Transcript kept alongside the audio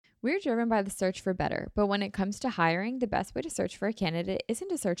We're driven by the search for better, but when it comes to hiring, the best way to search for a candidate isn't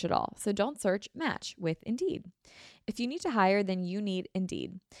to search at all. So don't search, match with Indeed. If you need to hire, then you need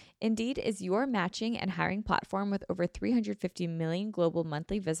Indeed. Indeed is your matching and hiring platform with over 350 million global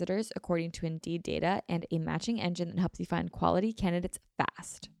monthly visitors, according to Indeed data, and a matching engine that helps you find quality candidates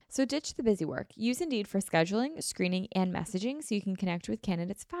fast. So ditch the busy work. Use Indeed for scheduling, screening, and messaging so you can connect with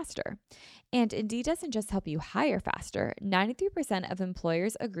candidates faster. And Indeed doesn't just help you hire faster. 93% of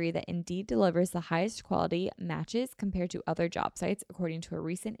employers agree that Indeed delivers the highest quality matches compared to other job sites, according to a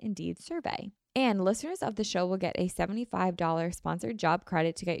recent Indeed survey. And listeners of the show will get a $75 sponsored job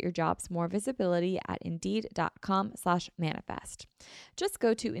credit to get your jobs more visibility at Indeed.com/manifest. Just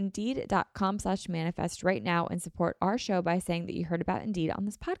go to Indeed.com/manifest right now and support our show by saying that you heard about Indeed on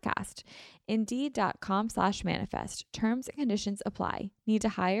this podcast. Indeed.com/manifest. Terms and conditions apply. Need to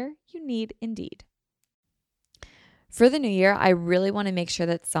hire? You need Indeed. For the new year, I really want to make sure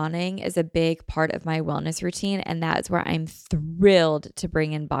that sauning is a big part of my wellness routine, and that is where I'm thrilled to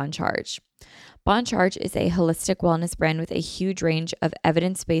bring in Bon Charge. Bon Charge is a holistic wellness brand with a huge range of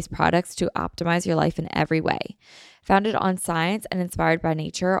evidence-based products to optimize your life in every way. Founded on science and inspired by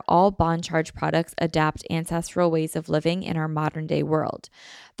nature, all Bon Charge products adapt ancestral ways of living in our modern-day world.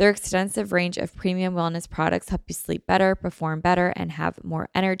 Their extensive range of premium wellness products help you sleep better, perform better, and have more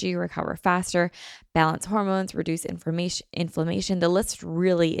energy, recover faster, balance hormones, reduce inflammation. The list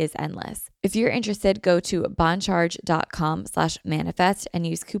really is endless. If you're interested, go to boncharge.com/manifest and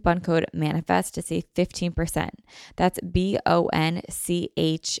use coupon code MANIFEST to save 15%. That's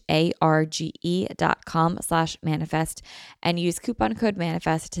BONCHARGE.com/manifest and use coupon code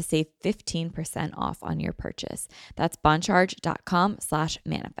MANIFEST to save 15% off on your purchase. That's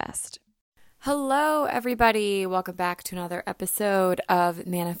boncharge.com/manifest. Hello, everybody. Welcome back to another episode of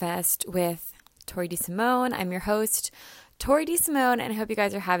Manifest with Tori DeSimone. I'm your host, Tori DeSimone, and I hope you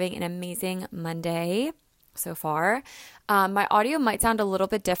guys are having an amazing Monday so far. My audio might sound a little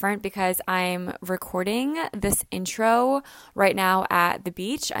bit different because I'm recording this intro right now at the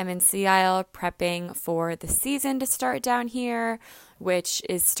beach. I'm in Sea Isle prepping for the season to start down here, which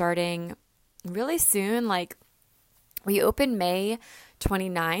is starting really soon. Like, we open May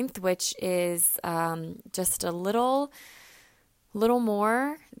 29th, which is just a little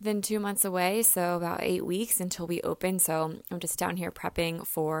more than 2 months away, so about 8 weeks until we open. So I'm just down here prepping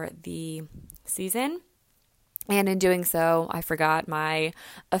for the season. And in doing so, I forgot my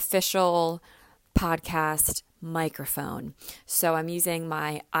official podcast microphone. So I'm using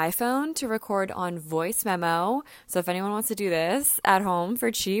my iPhone to record on voice memo. So if anyone wants to do this at home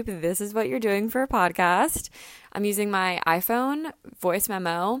for cheap, this is what you're doing for a podcast. I'm using my iPhone voice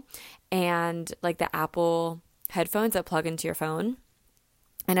memo and like the Apple headphones that plug into your phone.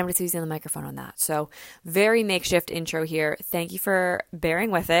 And I'm just using the microphone on that. So very makeshift intro here. Thank you for bearing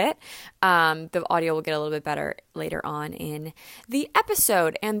with it. The audio will get a little bit better later on in the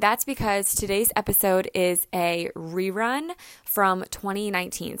episode. And that's because today's episode is a rerun from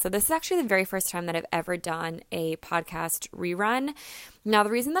 2019. So this is actually the very first time that I've ever done a podcast rerun. Now,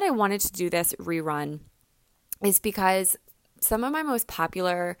 the reason that I wanted to do this rerun is because some of my most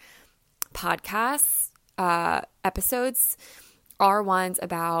popular podcasts, episodes are ones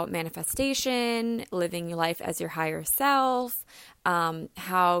about manifestation, living your life as your higher self,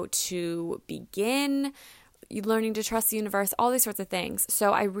 how to begin learning to trust the universe, all these sorts of things.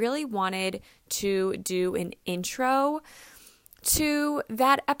 So I really wanted to do an intro to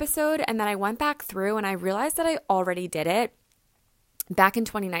that episode, and then I went back through and I realized that I already did it back in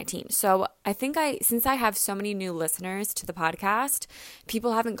 2019. So I think since I have so many new listeners to the podcast,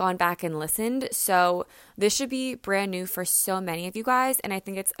 people haven't gone back and listened. So this should be brand new for so many of you guys. And I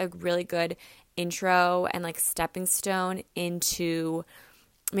think it's a really good intro and like stepping stone into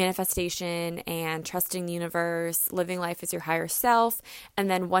manifestation and trusting the universe, living life as your higher self.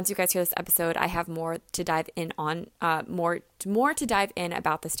 And then once you guys hear this episode, I have more to dive in on, more to dive in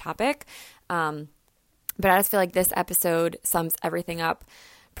about this topic. But I just feel like this episode sums everything up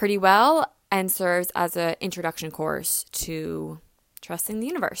pretty well and serves as an introduction course to trusting the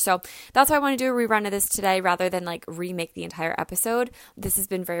universe. So that's why I want to do a rerun of this today rather than like remake the entire episode. This has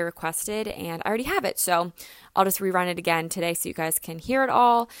been very requested and I already have it. So I'll just rerun it again today so you guys can hear it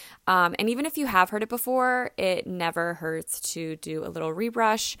all. And even if you have heard it before, it never hurts to do a little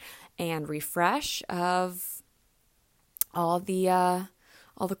rebrush and refresh of all the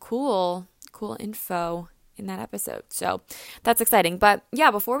cool info in that episode. So that's exciting. But yeah,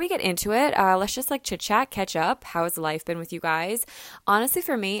 before we get into it, let's just like chit chat, catch up. How has life been with you guys? Honestly,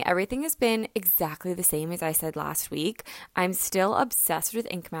 for me, everything has been exactly the same as I said last week. I'm still obsessed with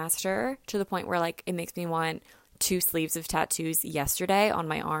Ink Master to the point where like it makes me want 2 sleeves of tattoos yesterday on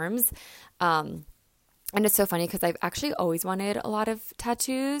my arms. And it's so funny because I've actually always wanted a lot of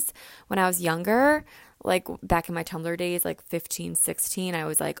tattoos when I was younger, like back in my Tumblr days, like 15, 16, I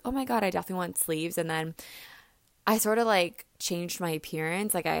was like, oh my God, I definitely want sleeves. And then I sort of like changed my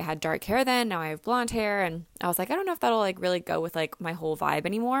appearance. Like I had dark hair then, now I have blonde hair. And I was like, I don't know if that'll like really go with like my whole vibe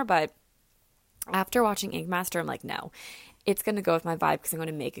anymore. But after watching Ink Master, I'm like, no, it's going to go with my vibe because I'm going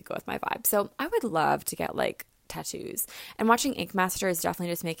to make it go with my vibe. So I would love to get like tattoos. And watching Ink Master is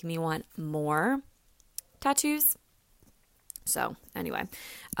definitely just making me want more tattoos. So anyway,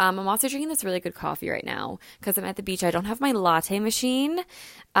 I'm also drinking this really good coffee right now because I'm at the beach. I don't have my latte machine.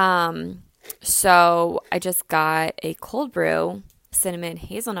 So I just got a cold brew cinnamon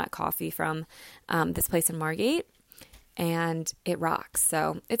hazelnut coffee from this place in Margate, and it rocks.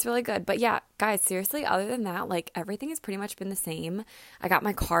 So it's really good. But yeah, guys, seriously, other than that, like everything has pretty much been the same. I got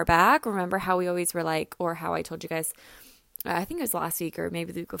my car back. Remember how we always were like, or how I told you guys, I think it was last week or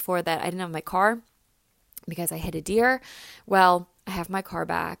maybe the week before, that I didn't have my car because I hit a deer. Well, I have my car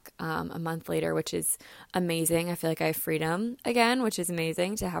back a month later, which is amazing. I feel like I have freedom again, which is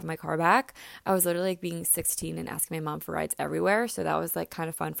amazing to have my car back. I was literally like being 16 and asking my mom for rides everywhere. So that was like kind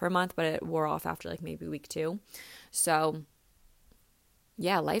of fun for a month, but it wore off after like maybe week 2. So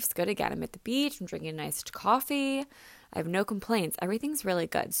yeah, life's good again. I'm at the beach. I'm drinking a nice coffee. I have no complaints. Everything's really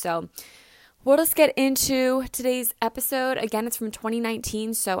good. So we'll just get into today's episode. Again, it's from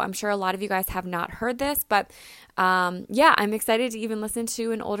 2019, so I'm sure a lot of you guys have not heard this, but yeah, I'm excited to even listen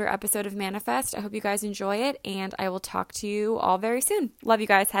to an older episode of Manifest. I hope you guys enjoy it, and I will talk to you all very soon. Love you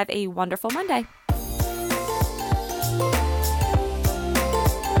guys. Have a wonderful Monday.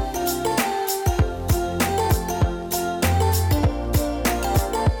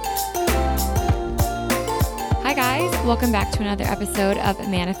 Hi guys, welcome back to another episode of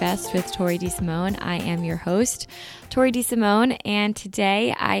Manifest with Tori DeSimone. I am your host, Tori DeSimone, and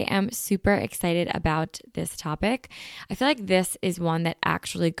today I am super excited about this topic. I feel like this is one that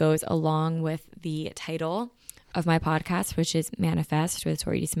actually goes along with the title of my podcast, which is Manifest with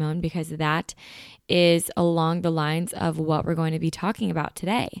Tori DeSimone, because that is along the lines of what we're going to be talking about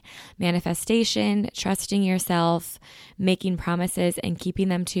today. Manifestation, trusting yourself, making promises and keeping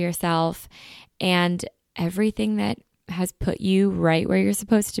them to yourself, and everything that has put you right where you're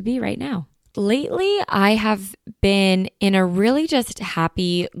supposed to be right now. Lately, I have been in a really just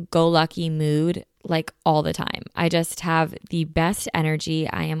happy-go-lucky mood like all the time. I just have the best energy.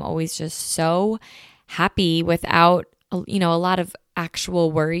 I am always just so happy without, a lot of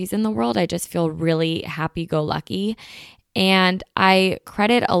actual worries in the world. I just feel really happy-go-lucky. And I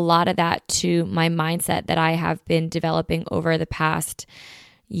credit a lot of that to my mindset that I have been developing over the past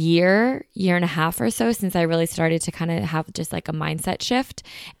year and a half or so, since I really started to kind of have just like a mindset shift.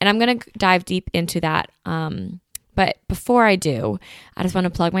 And I'm going to dive deep into that. But before I do, I just want to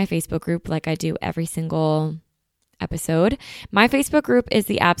plug my Facebook group like I do every single episode. My Facebook group is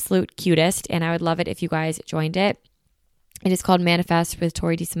the absolute cutest, and I would love it if you guys joined it. It is called Manifest with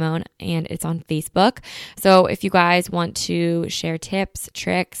Tori DeSimone, and it's on Facebook. So if you guys want to share tips,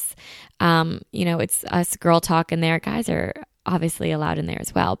 tricks, it's us girl talk in there. Guys are obviously allowed in there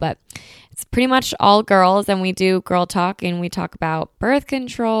as well, but it's pretty much all girls, and we do girl talk, and we talk about birth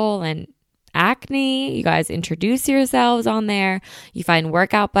control and acne. You guys introduce yourselves on there. You find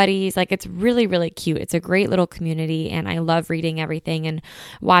workout buddies. Like, it's really, really cute. It's a great little community, and I love reading everything and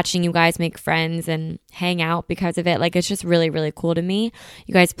watching you guys make friends and hang out because of it. Like, it's just really, really cool to me.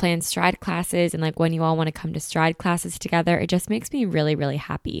 You guys plan stride classes, and like when you all want to come to stride classes together, it just makes me really, really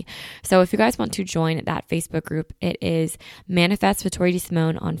happy. So if you guys want to join that Facebook group, it is Manifest with Tori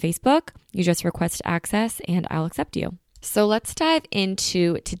DeSimone on Facebook. You just request access and I'll accept you. So let's dive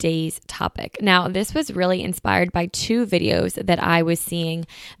into today's topic. Now, this was really inspired by 2 videos that I was seeing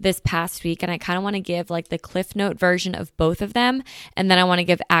this past week, and I kind of want to give like the Cliff Note version of both of them, and then I want to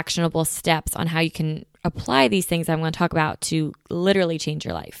give actionable steps on how you can apply these things I'm going to talk about to literally change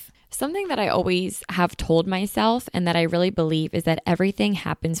your life. Something that I always have told myself and that I really believe is that everything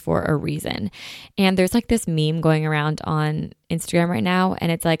happens for a reason. And there's like this meme going around on Instagram right now,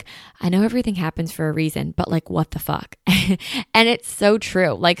 and it's like, I know everything happens for a reason, but like, what the fuck? And it's so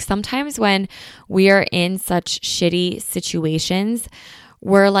true. Like, sometimes when we are in such shitty situations,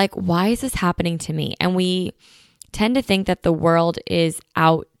 we're like, why is this happening to me? And we tend to think that the world is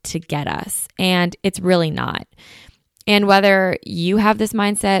out to get us, and it's really not. And whether you have this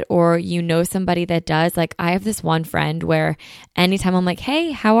mindset or you know somebody that does, like I have this one friend where anytime I'm like,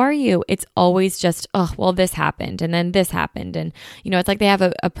 hey, how are you? It's always just, oh, well, this happened and then this happened. And, it's like they have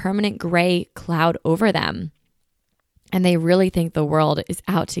a permanent gray cloud over them. and they really think the world is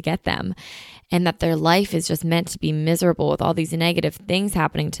out to get them and that their life is just meant to be miserable with all these negative things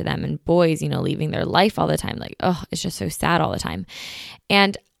happening to them, and boys, leaving their life all the time. Like, oh, it's just so sad all the time.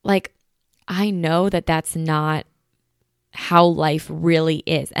 And like, I know that that's not how life really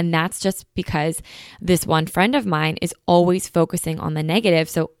is. And that's just because this one friend of mine is always focusing on the negative.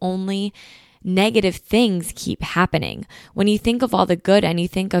 So only negative things keep happening. When you think of all the good and you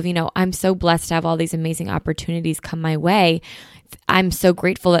think of, I'm so blessed to have all these amazing opportunities come my way. I'm so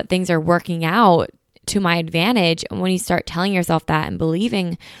grateful that things are working out to my advantage. And when you start telling yourself that and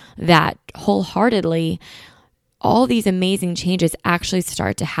believing that wholeheartedly, all these amazing changes actually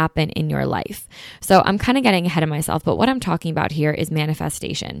start to happen in your life. So I'm kind of getting ahead of myself, but what I'm talking about here is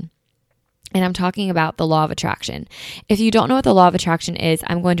manifestation. And I'm talking about the law of attraction. If you don't know what the law of attraction is,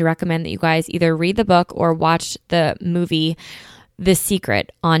 I'm going to recommend that you guys either read the book or watch the movie The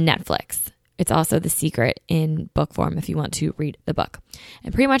Secret on Netflix. It's also The Secret in book form if you want to read the book.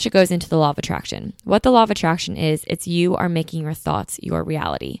 And pretty much it goes into the law of attraction. What the law of attraction is, it's you are making your thoughts your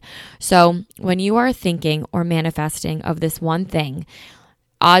reality. So when you are thinking or manifesting of this one thing,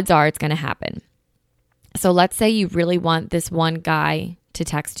 odds are it's going to happen. So let's say you really want this one guy to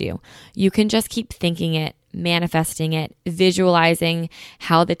text you. You can just keep thinking it, manifesting it, visualizing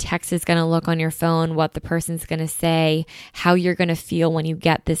how the text is going to look on your phone, what the person's going to say, how you're going to feel when you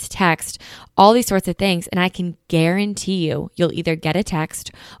get this text, all these sorts of things. And I can guarantee you'll either get a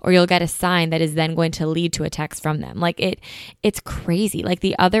text or you'll get a sign that is then going to lead to a text from them. Like it's crazy. Like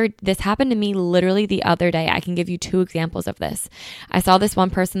this happened to me literally the other day. I can give you 2 examples of this. I saw this one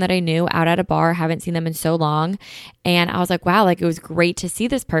person that I knew out at a bar, haven't seen them in so long. And I was like, wow, like it was great to see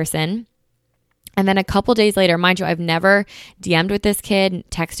this person. And then a couple days later, mind you, I've never DM'd with this kid,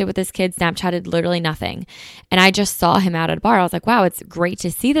 texted with this kid, Snapchatted, literally nothing. And I just saw him out at a bar. I was like, wow, it's great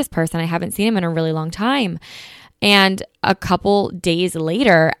to see this person. I haven't seen him in a really long time. And a couple days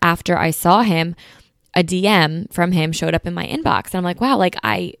later, after I saw him, a DM from him showed up in my inbox. And I'm like, wow,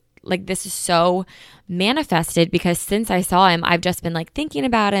 this is so manifested, because since I saw him, I've just been like thinking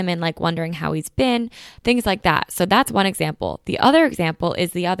about him and like wondering how he's been, things like that. So that's one example. The other example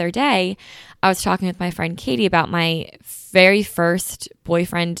is the other day, I was talking with my friend Katie about my very first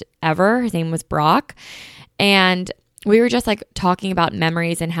boyfriend ever. His name was Brock. And we were just like talking about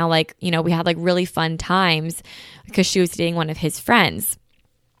memories and how we had like really fun times because she was dating one of his friends.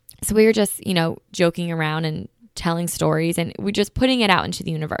 So we were just, joking around and telling stories, and we're just putting it out into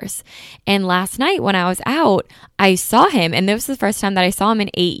the universe. And last night when I was out, I saw him, and this was the first time that I saw him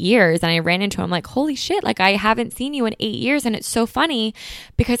in 8 years. And I ran into him like, holy shit, like I haven't seen you in 8 years. And it's so funny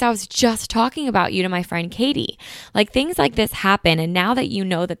because I was just talking about you to my friend Katie. Like things like this happen. And now that you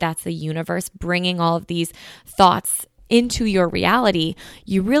know that that's the universe bringing all of these thoughts into your reality,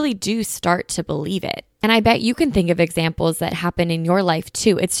 you really do start to believe it. And I bet you can think of examples that happen in your life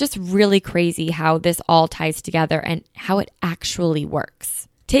too. It's just really crazy how this all ties together and how it actually works.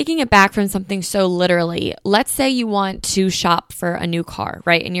 Taking it back from something so literally, let's say you want to shop for a new car,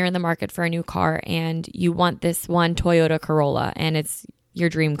 right? And you're in the market for a new car and you want this one Toyota Corolla and it's your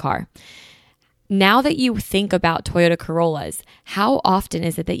dream car. Now that you think about Toyota Corollas, how often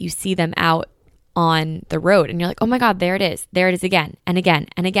is it that you see them out on the road and you're like, oh my God, there it is again and again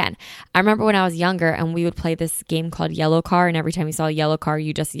and again. I remember when I was younger and we would play this game called Yellow Car, and every time you saw a yellow car,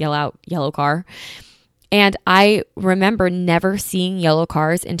 you just yell out yellow car. And I remember never seeing yellow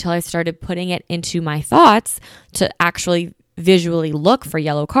cars until I started putting it into my thoughts to actually visually look for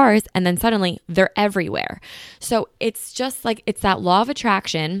yellow cars, and then suddenly they're everywhere. So it's just like, it's that law of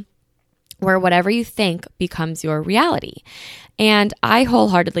attraction where whatever you think becomes your reality. And I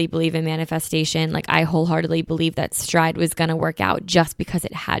wholeheartedly believe in manifestation. Like I wholeheartedly believe that Stride was going to work out just because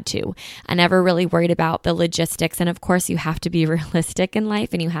it had to. I never really worried about the logistics. And of course you have to be realistic in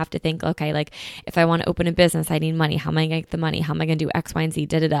life, and you have to think, okay, like if I want to open a business, I need money. How am I going to get the money? How am I going to do X, Y, and Z,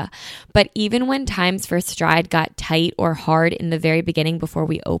 But even when times for Stride got tight or hard in the very beginning before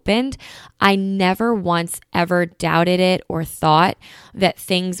we opened, I never once ever doubted it or thought that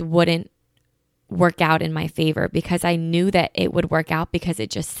things wouldn't work out in my favor, because I knew that it would work out because it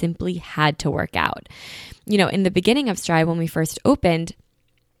just simply had to work out. In the beginning of Stride, when we first opened,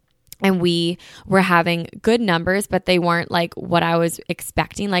 and we were having good numbers, but they weren't like what I was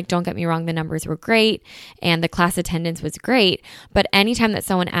expecting. Like, don't get me wrong, the numbers were great and the class attendance was great. But anytime that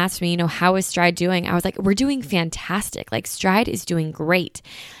someone asked me, how is Stride doing? I was like, we're doing fantastic. Like Stride is doing great.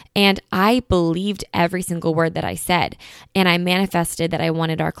 And I believed every single word that I said. And I manifested that I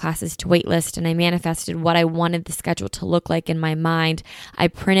wanted our classes to waitlist, and I manifested what I wanted the schedule to look like in my mind. I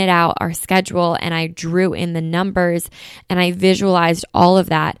printed out our schedule and I drew in the numbers and I visualized all of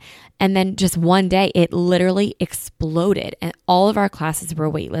that. And then just one day, it literally exploded and all of our classes were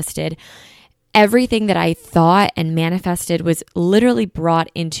waitlisted. Everything that I thought and manifested was literally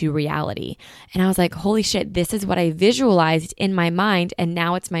brought into reality. And I was like, holy shit, this is what I visualized in my mind, and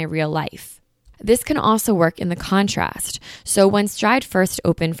now it's my real life. This can also work in the contrast. So when Stride first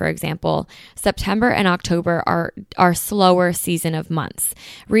opened, for example, September and October are our slower season of months.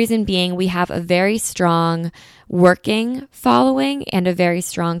 Reason being, we have a very strong working following and a very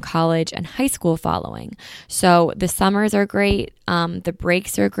strong college and high school following. So the summers are great, the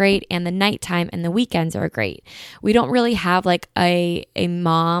breaks are great, and the nighttime and the weekends are great. We don't really have like a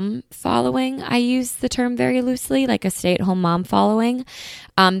mom following. I use the term very loosely, like a stay-at-home mom following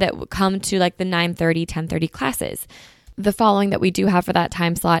that would come to like the 9:30, 10:30 classes. The following that we do have for that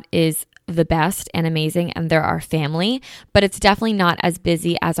time slot is the best and amazing, and they're our family, but it's definitely not as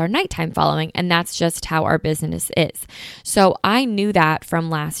busy as our nighttime following, and that's just how our business is. So I knew that from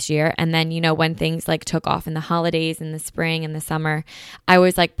last year, and then, when things like took off in the holidays, in the spring and the summer, I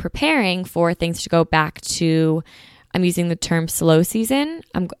was like preparing for things to go back to, I'm using the term slow season.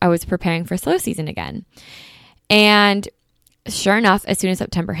 I was preparing for slow season again. And sure enough, as soon as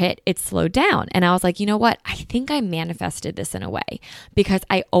September hit, it slowed down. And I was like, you know what? I think I manifested this in a way, because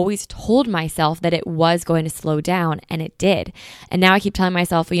I always told myself that it was going to slow down, and it did. And now I keep telling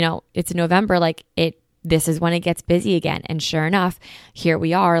myself, it's November, this is when it gets busy again. And sure enough, here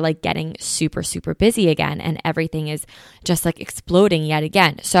we are like getting super, super busy again. And everything is just like exploding yet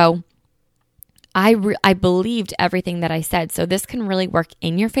again. So I believed everything that I said. So this can really work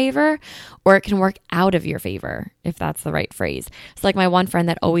in your favor, or it can work out of your favor, if that's the right phrase. It's like my one friend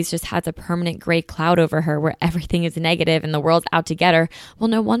that always just has a permanent gray cloud over her where everything is negative and the world's out to get her. Well,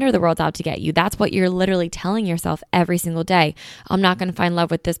 no wonder the world's out to get you. That's what you're literally telling yourself every single day. I'm not going to find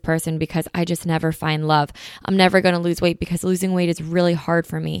love with this person because I just never find love. I'm never going to lose weight because losing weight is really hard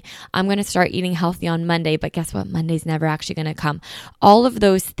for me. I'm going to start eating healthy on Monday, but guess what? Monday's never actually going to come. All of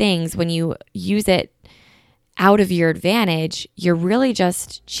those things, when you use it out of your advantage, you're really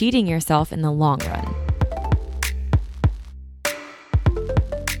just cheating yourself in the long run.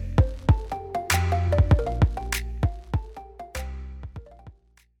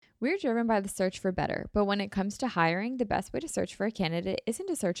 We're driven by the search for better, but when it comes to hiring, the best way to search for a candidate isn't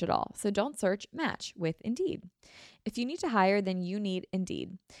to search at all. So don't search, match with Indeed. If you need to hire, then you need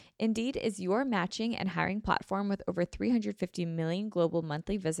Indeed. Indeed is your matching and hiring platform with over 350 million global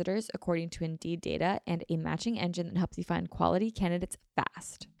monthly visitors, according to Indeed data, and a matching engine that helps you find quality candidates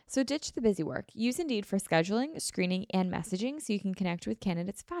fast. So ditch the busy work. Use Indeed for scheduling, screening, and messaging so you can connect with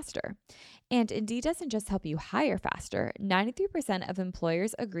candidates faster. And Indeed doesn't just help you hire faster. 93% of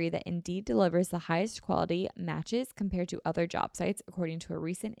employers agree that Indeed delivers the highest quality matches compared to other job sites, according to a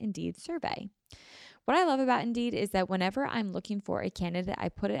recent Indeed survey. What I love about Indeed is that whenever I'm looking for a candidate, I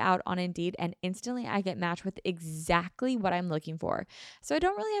put it out on Indeed and instantly I get matched with exactly what I'm looking for. So I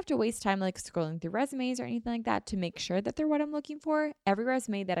don't really have to waste time like scrolling through resumes or anything like that to make sure that they're what I'm looking for. Every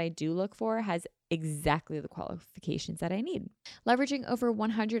resume that I do look for has exactly the qualifications that I need. Leveraging over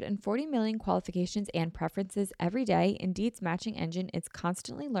 140 million qualifications and preferences every day, Indeed's matching engine is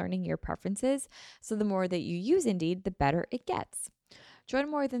constantly learning your preferences. So the more that you use Indeed, the better it gets.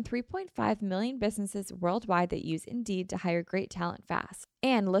 Join more than 3.5 million businesses worldwide that use Indeed to hire great talent fast.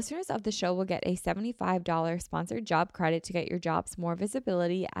 And listeners of the show will get a $75 sponsored job credit to get your jobs more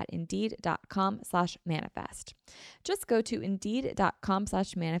visibility at Indeed.com/manifest. Just go to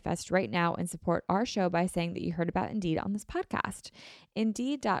Indeed.com/manifest right now and support our show by saying that you heard about Indeed on this podcast.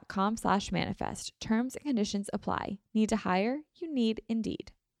 Indeed.com/manifest. Terms and conditions apply. Need to hire? You need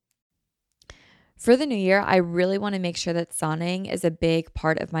Indeed. For the new year, I really want to make sure that sauning is a big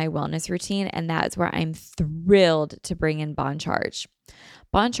part of my wellness routine, and that is where I'm thrilled to bring in Bon Charge.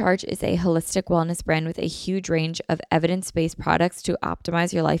 Bon Charge is a holistic wellness brand with a huge range of evidence-based products to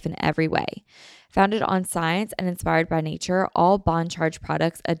optimize your life in every way. Founded on science and inspired by nature, all Bon Charge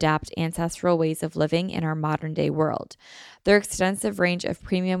products adapt ancestral ways of living in our modern-day world. Their extensive range of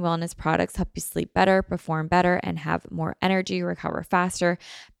premium wellness products help you sleep better, perform better, and have more energy, recover faster,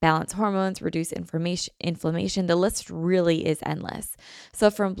 balance hormones, reduce inflammation. The list really is endless. So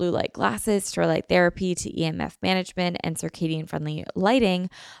from blue light glasses, to light therapy, to EMF management and circadian-friendly lighting,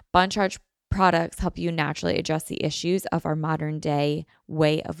 Bon Charge products help you naturally address the issues of our modern day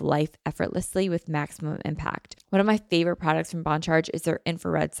way of life effortlessly with maximum impact. One of my favorite products from Bon Charge is their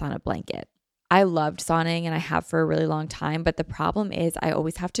infrared sauna blanket. I loved sauning and I have for a really long time, but the problem is I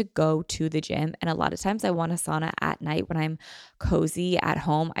always have to go to the gym, and a lot of times I want a sauna at night when I'm cozy at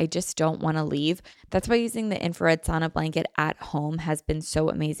home. I just don't want to leave. That's why using the infrared sauna blanket at home has been so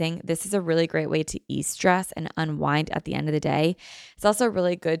amazing. This is a really great way to ease stress and unwind at the end of the day. It's also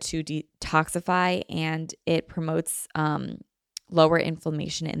really good to detoxify, and it promotes lower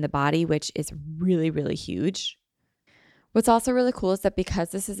inflammation in the body, which is really, really huge. What's also really cool is that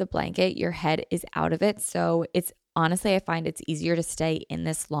because this is a blanket, your head is out of it. So it's honestly, I find it's easier to stay in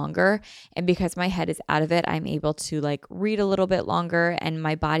this longer. And because my head is out of it, I'm able to like read a little bit longer, and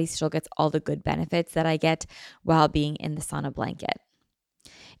my body still gets all the good benefits that I get while being in the sauna blanket.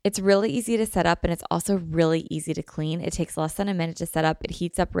 It's really easy to set up, and it's also really easy to clean. It takes less than a minute to set up. It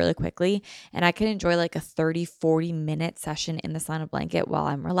heats up really quickly, and I can enjoy like a 30-40 minute session in the sauna blanket while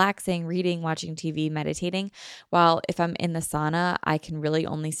I'm relaxing, reading, watching TV, meditating. While if I'm in the sauna, I can really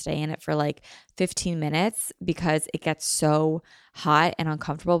only stay in it for like 15 minutes because it gets so hot and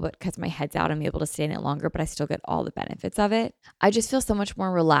uncomfortable, but because my head's out, I'm able to stay in it longer, but I still get all the benefits of it. I just feel so much more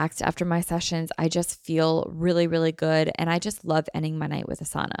relaxed after my sessions. I just feel really, really good, and I just love ending my night with a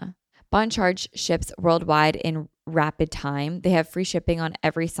sauna. Bond Charge ships worldwide in rapid time. They have free shipping on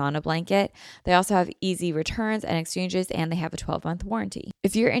every sauna blanket. They also have easy returns and exchanges, and they have a 12-month warranty.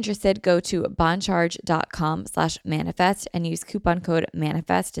 If you're interested, go to bondcharge.com/manifest and use coupon code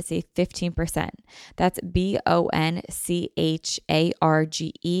manifest to save 15%. That's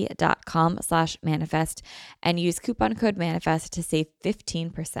BONCHARGE.com/manifest and use coupon code manifest to save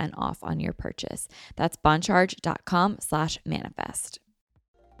 15% off on your purchase. That's bondcharge.com/manifest.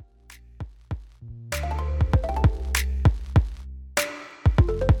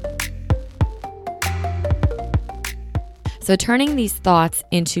 So turning these thoughts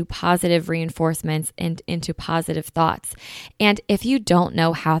into positive reinforcements and into positive thoughts. And if you don't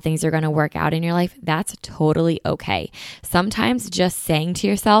know how things are going to work out in your life, that's totally okay. Sometimes just saying to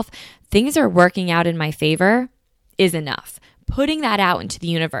yourself, things are working out in my favor is enough. Putting that out into the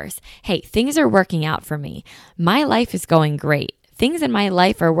universe. Hey, things are working out for me. My life is going great. Things in my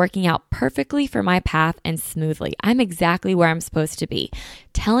life are working out perfectly for my path and smoothly. I'm exactly where I'm supposed to be.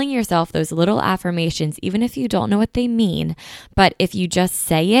 Telling yourself those little affirmations, even if you don't know what they mean, but if you just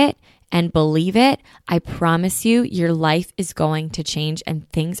say it and believe it, I promise you, your life is going to change and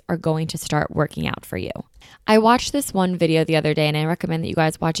things are going to start working out for you. I watched this one video the other day, and I recommend that you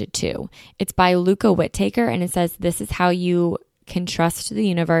guys watch it too. It's by Luca Whittaker, and it says, "This is how you can trust the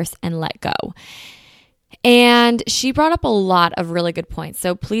universe and let go." And she brought up a lot of really good points.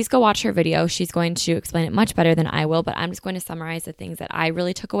 So please go watch her video. She's going to explain it much better than I will, but I'm just going to summarize the things that I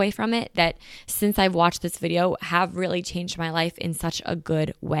really took away from it that since I've watched this video have really changed my life in such a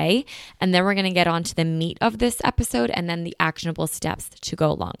good way. And then we're going to get on to the meat of this episode and then the actionable steps to go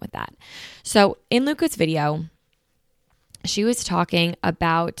along with that. So in Luca's video, she was talking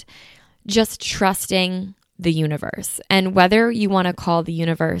about just trusting the universe, and whether you want to call the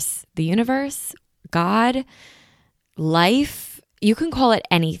universe, God, life, you can call it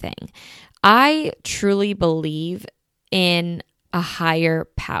anything. I truly believe in a higher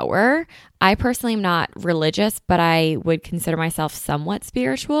power. I personally am not religious, but I would consider myself somewhat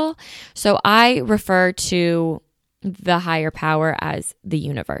spiritual. So I refer to the higher power as the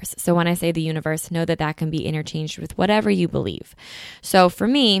universe. So when I say the universe, know that that can be interchanged with whatever you believe. So for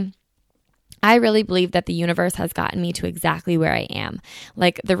me, I really believe that the universe has gotten me to exactly where I am.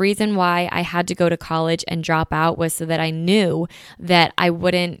 Like the reason why I had to go to college and drop out was so that I knew that I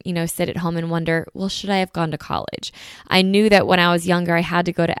wouldn't, sit at home and wonder, well, should I have gone to college? I knew that when I was younger, I had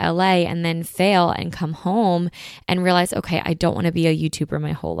to go to LA and then fail and come home and realize, okay, I don't want to be a YouTuber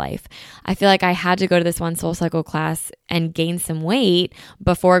my whole life. I feel like I had to go to this one SoulCycle class and gain some weight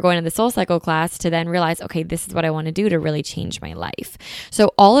before going to the SoulCycle class to then realize, okay, this is what I want to do to really change my life.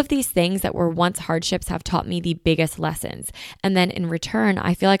 So all of these things that were once hardships have taught me the biggest lessons. And then in return,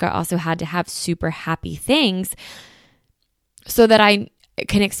 I feel like I also had to have super happy things so that I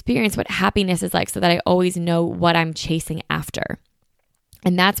can experience what happiness is like, so that I always know what I'm chasing after.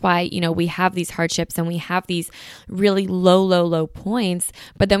 And that's why, we have these hardships and we have these really low points,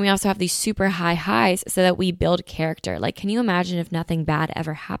 but then we also have these super high highs so that we build character. Like, can you imagine if nothing bad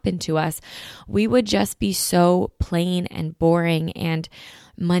ever happened to us? We would just be so plain and boring and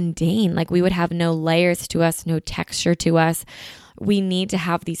mundane. Like we would have no layers to us, no texture to us. We need to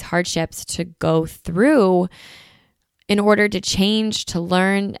have these hardships to go through in order to change, to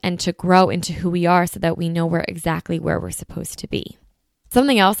learn, and to grow into who we are so that we know we're exactly where we're supposed to be.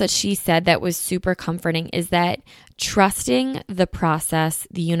 Something else that she said that was super comforting is that trusting the process,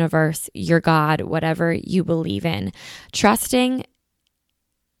 the universe, your God, whatever you believe in, trusting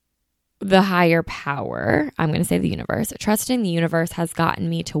the higher power, I'm going to say the universe, trusting the universe has gotten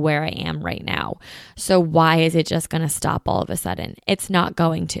me to where I am right now. So why is it just going to stop all of a sudden? It's not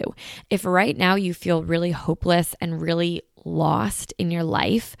going to. If right now you feel really hopeless and really lost in your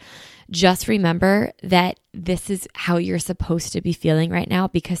life, just remember that this is how you're supposed to be feeling right now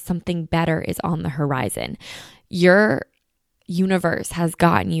because something better is on the horizon. Your universe has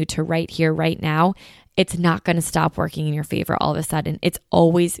gotten you to right here, right now. It's not going to stop working in your favor all of a sudden. It's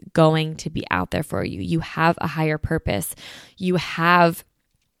always going to be out there for you. You have a higher purpose. You have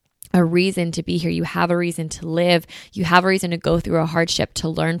a reason to be here. You have a reason to live. You have a reason to go through a hardship, to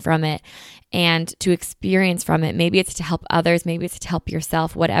learn from it and to experience from it. Maybe it's to help others. Maybe it's to help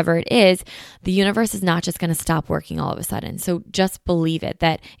yourself, whatever it is. The universe is not just going to stop working all of a sudden. So just believe it,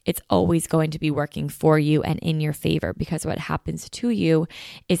 that it's always going to be working for you and in your favor because what happens to you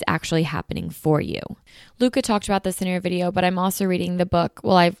is actually happening for you. Luca talked about this in her video, but I'm also reading the book.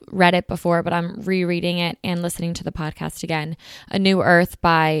 Well, I've read it before, but I'm rereading it and listening to the podcast again. A New Earth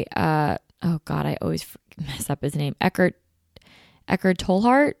by, I always mess up his name. Eckhart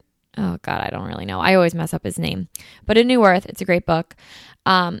Tolle. Oh God, I don't really know. I always mess up his name. But A New Earth, it's a great book.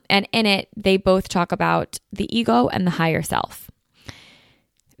 And in it, they both talk about the ego and the higher self.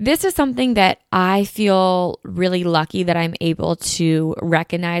 This is something that I feel really lucky that I'm able to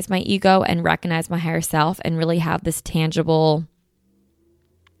recognize my ego and recognize my higher self and really have this tangible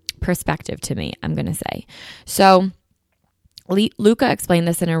perspective to me, I'm going to say. So Luca explained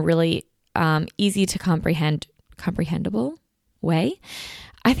this in a really easy to comprehensible way.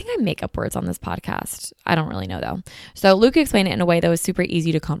 I think I make up words on this podcast. I don't really know though. So Luca explained it in a way that was super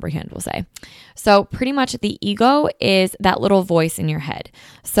easy to comprehend, we'll say. So pretty much the ego is that little voice in your head.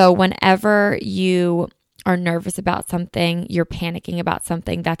 So whenever you are nervous about something, you're panicking about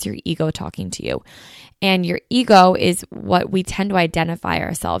something, that's your ego talking to you. And your ego is what we tend to identify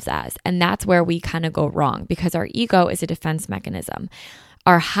ourselves as. And that's where we kind of go wrong because our ego is a defense mechanism.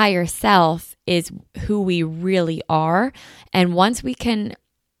 Our higher self is who we really are. And once we can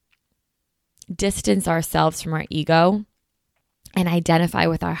distance ourselves from our ego and identify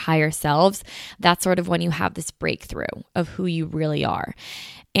with our higher selves, that's sort of when you have this breakthrough of who you really are.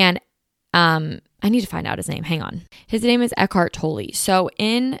 And I need to find out his name. Hang on. His name is Eckhart Tolle. So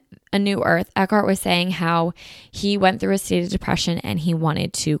in A New Earth, Eckhart was saying how he went through a state of depression and he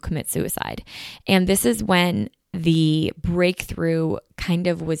wanted to commit suicide. And this is when the breakthrough kind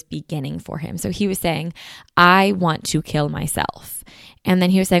of was beginning for him. So he was saying, I want to kill myself. And then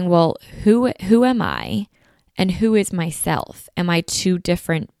he was saying, well, who am I and who is myself? Am I two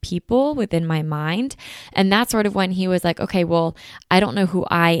different people within my mind? And that's sort of when he was like, okay, well, I don't know who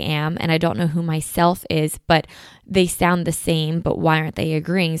I am and I don't know who myself is, but they sound the same, but why aren't they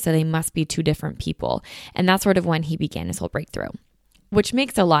agreeing? So they must be two different people. And that's sort of when he began his whole breakthrough, which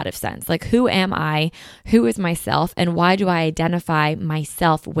makes a lot of sense. Like, who am I? Who is myself? And why do I identify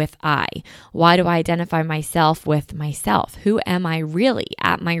myself with I? Why do I identify myself with myself? Who am I really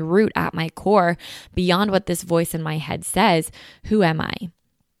at my root, at my core, beyond what this voice in my head says? Who am I?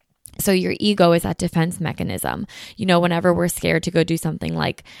 So your ego is that defense mechanism. You know, whenever we're scared to go do something,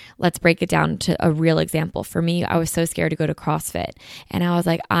 like, let's break it down to a real example. For me, I was so scared to go to CrossFit. And I was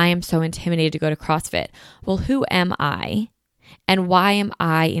like, I am so intimidated to go to CrossFit. Well, who am I? And why am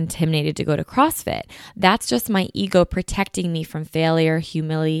I intimidated to go to CrossFit? That's just my ego protecting me from failure,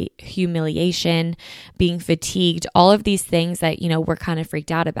 humiliation, being fatigued, all of these things that, you know, we're kind of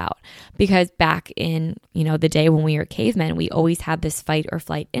freaked out about. Because back in, you know, the day when we were cavemen, we always had this fight or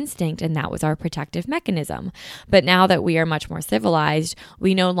flight instinct, and that was our protective mechanism. But now that we are much more civilized,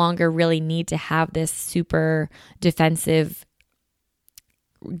 we no longer really need to have this super defensive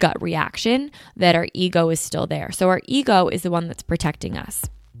gut reaction, that our ego is still there. So our ego is the one that's protecting us.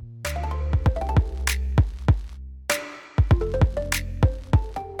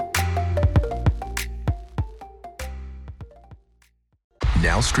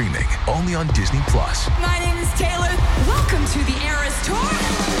 Now streaming only on Disney+. My name is Taylor. Welcome to the Eras Tour.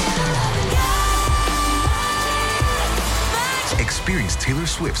 Experience Taylor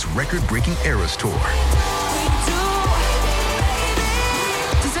Swift's record-breaking Eras Tour.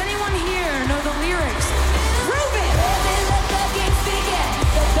 Does anyone here know the lyrics? Prove it!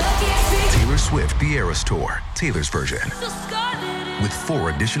 Taylor Swift The Eras Tour, Taylor's version, with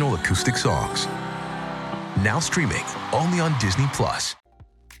 4 additional acoustic songs. Now streaming only on Disney+.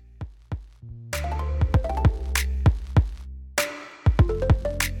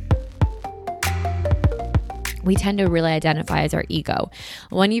 we tend to really identify as our ego.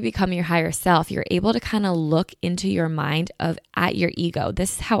 When you become your higher self, you're able to kind of look into your mind at your ego.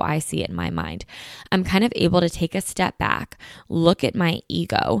 This is how I see it in my mind. I'm kind of able to take a step back, look at my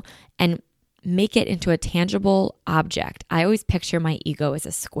ego, and make it into a tangible object. I always picture my ego as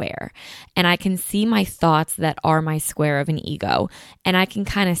a square, and I can see my thoughts that are my square of an ego, and I can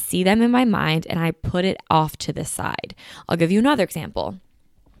kind of see them in my mind, and I put it off to the side. I'll give you another example.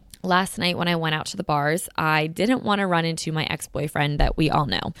 Last night when I went out to the bars, I didn't want to run into my ex-boyfriend that we all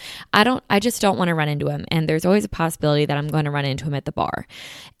know. I just don't want to run into him. And there's always a possibility that I'm going to run into him at the bar.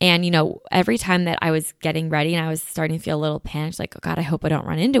 And, every time that I was getting ready and I was starting to feel a little panicked, like, oh God, I hope I don't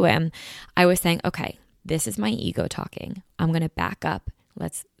run into him. I was saying, okay, this is my ego talking. I'm going to back up.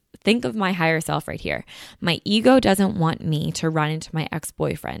 Let's think of my higher self right here. My ego doesn't want me to run into my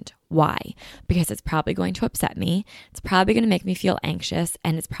ex-boyfriend. Why? Because it's probably going to upset me. It's probably going to make me feel anxious,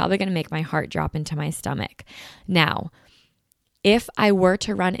 and it's probably going to make my heart drop into my stomach. Now, if I were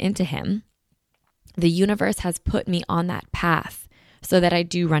to run into him, the universe has put me on that path so that I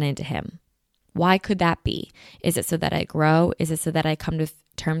do run into him. Why could that be? Is it so that I grow? Is it so that I come to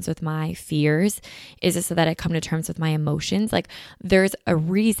terms with my fears? Is it so that I come to terms with my emotions? Like, there's a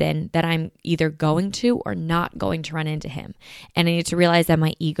reason that I'm either going to or not going to run into him. And I need to realize that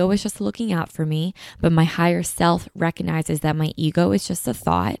my ego is just looking out for me, but my higher self recognizes that my ego is just a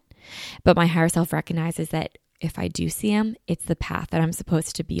thought. But my higher self recognizes that if I do see him, it's the path that I'm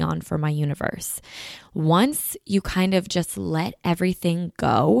supposed to be on for my universe. Once you kind of just let everything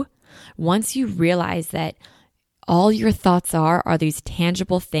go, once you realize that all your thoughts are these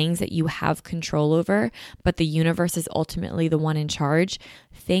tangible things that you have control over, but the universe is ultimately the one in charge,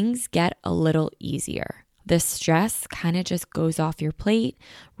 things get a little easier. The stress kind of just goes off your plate,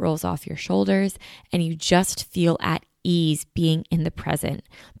 rolls off your shoulders, and you just feel at ease being in the present,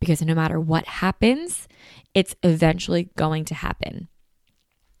 because no matter what happens, it's eventually going to happen.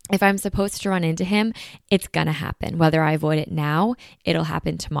 If I'm supposed to run into him, it's going to happen. Whether I avoid it now, it'll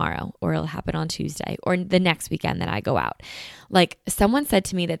happen tomorrow, or it'll happen on Tuesday, or the next weekend that I go out. Like, someone said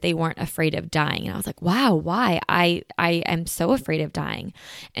to me that they weren't afraid of dying. And I was like, wow, why? I am so afraid of dying.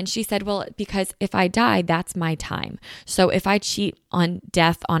 And she said, well, because if I die, that's my time. So if I cheat on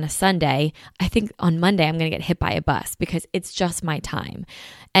death on a Sunday, I think on Monday I'm going to get hit by a bus because it's just my time.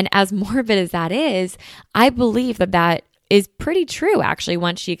 And as morbid as that is, I believe that is pretty true, actually,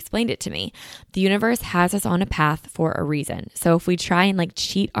 once she explained it to me. The universe has us on a path for a reason. So if we try and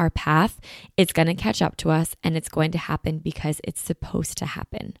cheat our path, it's going to catch up to us, and it's going to happen because it's supposed to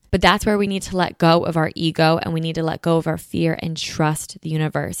happen. But that's where we need to let go of our ego, and we need to let go of our fear and trust the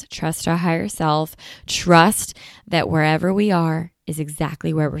universe, trust our higher self, trust that wherever we are is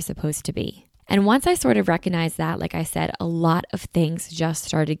exactly where we're supposed to be. And once I sort of recognized that, like I said, a lot of things just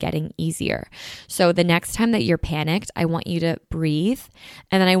started getting easier. So the next time that you're panicked, I want you to breathe.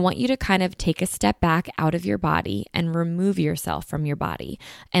 And then I want you to kind of take a step back out of your body and remove yourself from your body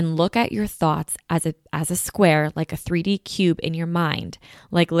and look at your thoughts as a square, like a 3D cube in your mind.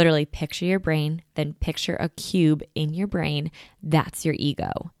 Like, literally picture your brain, then picture a cube in your brain. That's your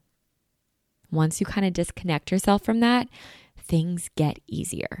ego. Once you kind of disconnect yourself from that, things get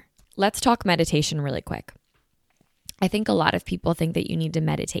easier. Let's talk meditation really quick. I think a lot of people think that you need to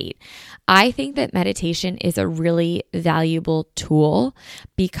meditate. I think that meditation is a really valuable tool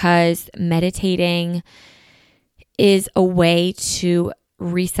because meditating is a way to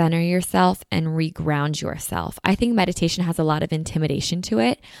recenter yourself and reground yourself. I think meditation has a lot of intimidation to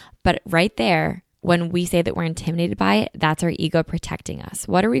it, but right there, when we say that we're intimidated by it, that's our ego protecting us.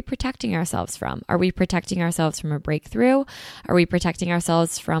 What are we protecting ourselves from? Are we protecting ourselves from a breakthrough? Are we protecting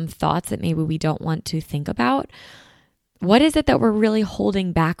ourselves from thoughts that maybe we don't want to think about? What is it that we're really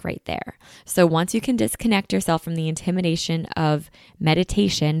holding back right there? So once you can disconnect yourself from the intimidation of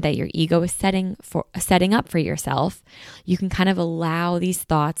meditation that your ego is setting up for yourself, you can kind of allow these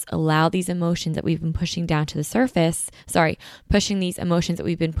thoughts, allow these emotions that we've been pushing down to the surface, pushing these emotions that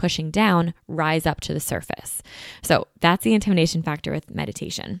we've been pushing down, rise up to the surface. So that's the intimidation factor with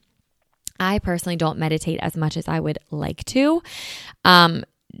meditation. I personally don't meditate as much as I would like to,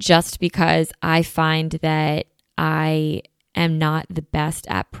 just because I find that I am not the best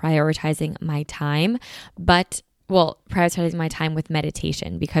at prioritizing my time, prioritizing my time with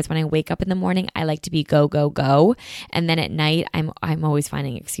meditation, because when I wake up in the morning, I like to be go, go, go. And then at night, I'm always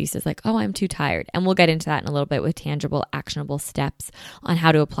finding excuses like, oh, I'm too tired. And we'll get into that in a little bit with tangible, actionable steps on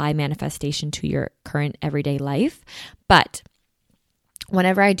how to apply manifestation to your current everyday life. But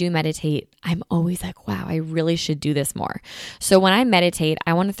whenever I do meditate, I'm always like, wow, I really should do this more. So when I meditate,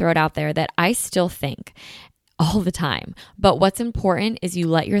 I want to throw it out there that I still think all the time. But what's important is you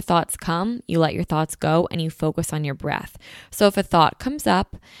let your thoughts come, you let your thoughts go, and you focus on your breath. So if a thought comes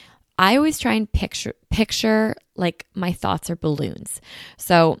up, I always try and picture like my thoughts are balloons.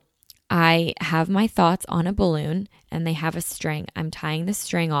 So I have my thoughts on a balloon and they have a string. I'm tying the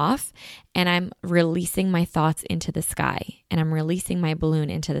string off and I'm releasing my thoughts into the sky, and I'm releasing my balloon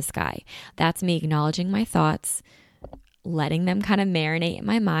into the sky. That's me acknowledging my thoughts, letting them kind of marinate in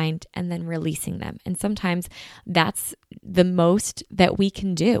my mind, and then releasing them. And sometimes that's the most that we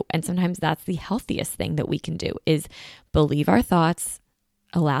can do. And sometimes that's the healthiest thing that we can do, is believe our thoughts,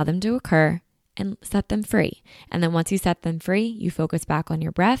 allow them to occur, and set them free. And then once you set them free, you focus back on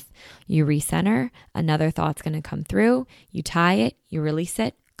your breath, you recenter, another thought's going to come through, you tie it, you release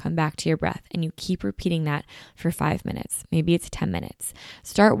it, come back to your breath, and you keep repeating that for 5 minutes. Maybe it's 10 minutes.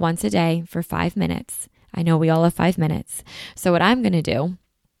 Start once a day for 5 minutes. I know we all have 5 minutes. So what I'm going to do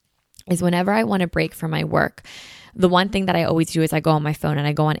is whenever I want to break from my work, the one thing that I always do is I go on my phone and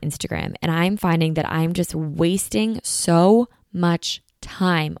I go on Instagram, and I'm finding that I'm just wasting so much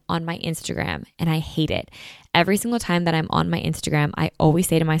time on my Instagram, and I hate it. Every single time that I'm on my Instagram, I always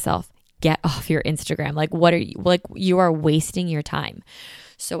say to myself, get off your Instagram. Like, what are you, like, you are wasting your time.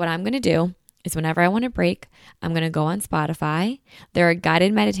 So what I'm going to do is whenever I want to break, I'm going to go on Spotify. There are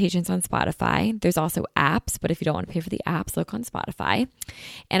guided meditations on Spotify. There's also apps, but if you don't want to pay for the apps, look on Spotify.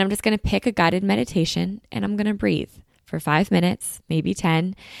 And I'm just going to pick a guided meditation and I'm going to breathe for 5 minutes, maybe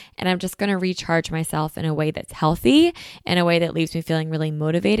 10. And I'm just going to recharge myself in a way that's healthy, in a way that leaves me feeling really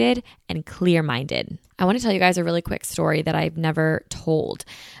motivated and clear-minded. I want to tell you guys a really quick story that I've never told.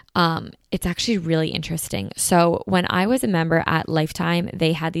 It's actually really interesting. So when I was a member at Lifetime,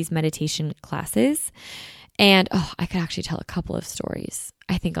 they had these meditation classes, and I could actually tell a couple of stories.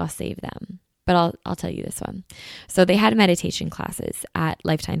 I think I'll save them, but I'll tell you this one. So they had meditation classes at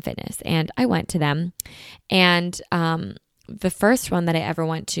Lifetime Fitness, and I went to them. And the first one that I ever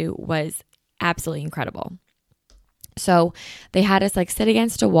went to was absolutely incredible. So they had us like sit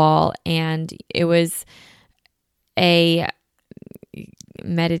against a wall, and it was a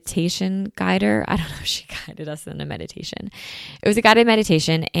meditation guider. I don't know if she guided us in a meditation. It was a guided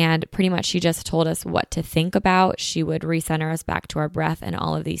meditation, and pretty much she just told us what to think about. She would recenter us back to our breath and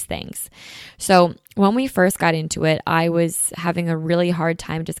all of these things. So when we first got into it, I was having a really hard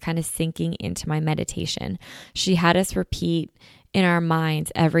time just kind of sinking into my meditation. She had us repeat in our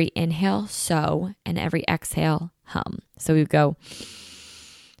minds every inhale, so, and every exhale, hum. So we would go,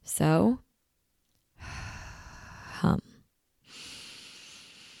 so, hum.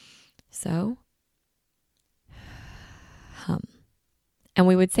 So, hum. And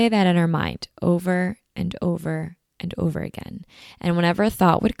we would say that in our mind over and over and over again. And whenever a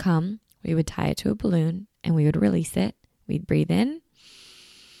thought would come, we would tie it to a balloon and we would release it. We'd breathe in.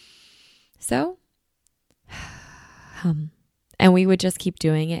 So, hum. And we would just keep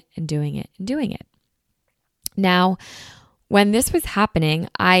doing it and doing it and doing it. Now, when this was happening,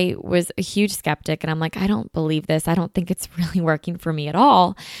 I was a huge skeptic, and I'm like, I don't believe this. I don't think it's really working for me at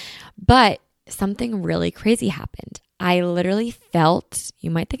all. But something really crazy happened. I literally felt,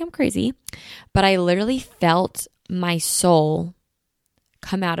 you might think I'm crazy, but I literally felt my soul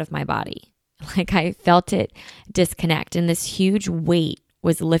come out of my body. Like I felt it disconnect, and this huge weight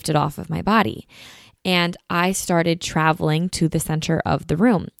was lifted off of my body. And I started traveling to the center of the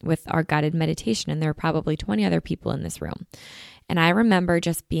room with our guided meditation. And there were probably 20 other people in this room. And I remember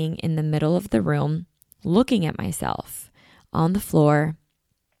just being in the middle of the room, looking at myself on the floor,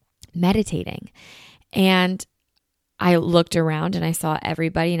 meditating. And I looked around and I saw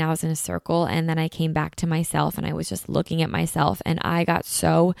everybody, and I was in a circle. And then I came back to myself and I was just looking at myself, and I got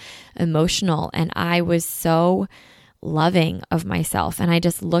so emotional, and I was so loving of myself. And I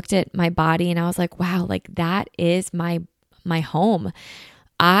just looked at my body and I was like, wow, like that is my home.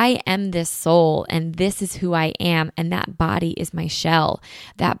 I am this soul, and this is who I am. And that body is my shell.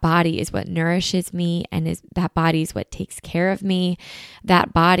 That body is what nourishes me, and that body is what takes care of me.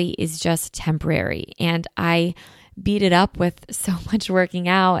 That body is just temporary. And I beat it up with so much working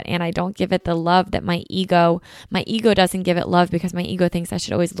out, and I don't give it the love that my ego doesn't give it love, because my ego thinks I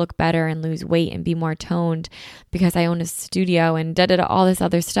should always look better and lose weight and be more toned because I own a studio and all this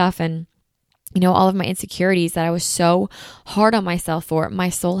other stuff. And all of my insecurities that I was so hard on myself for, my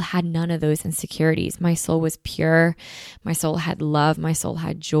soul had none of those insecurities. My soul was pure. My soul had love. My soul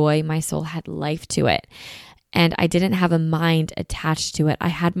had joy. My soul had life to it. And I didn't have a mind attached to it. I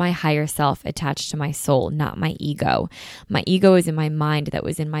had my higher self attached to my soul, not my ego. My ego is in my mind that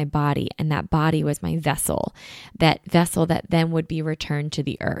was in my body, and that body was my vessel. That vessel that then would be returned to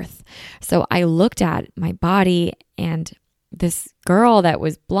the earth. So I looked at my body, and this girl that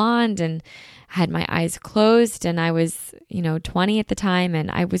was blonde and had my eyes closed, and I was, 20 at the time,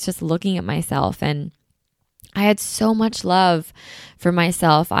 and I was just looking at myself, and I had so much love for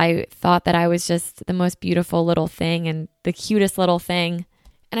myself. I thought that I was just the most beautiful little thing and the cutest little thing.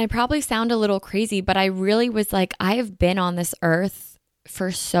 And I probably sound a little crazy, but I really was like, I have been on this earth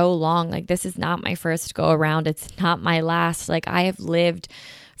for so long. Like, this is not my first go around. It's not my last. Like, I have lived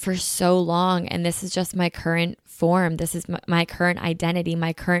for so long, and this is just my current form. This is my current identity,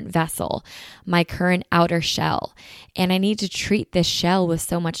 my current vessel, my current outer shell. And I need to treat this shell with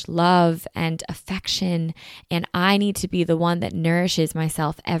so much love and affection. And I need to be the one that nourishes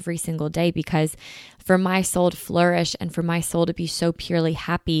myself every single day, because for my soul to flourish and for my soul to be so purely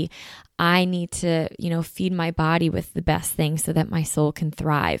happy, I need to, feed my body with the best things so that my soul can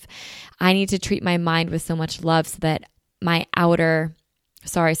thrive. I need to treat my mind with so much love so that my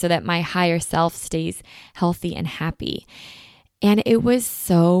higher self stays healthy and happy. And it was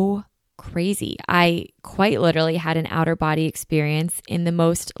so crazy. I quite literally had an outer body experience in the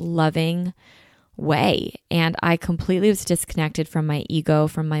most loving way. And I completely was disconnected from my ego,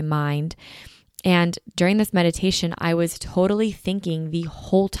 from my mind. And during this meditation, I was totally thinking the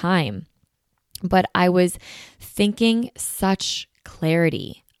whole time, but I was thinking such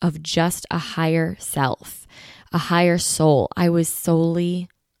clarity of just a higher self, a higher soul. I was solely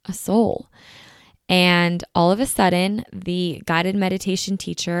a soul. And all of a sudden, the guided meditation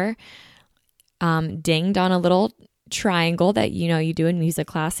teacher dinged on a little triangle that, you do in music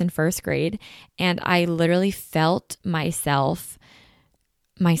class in first grade. And I literally felt myself,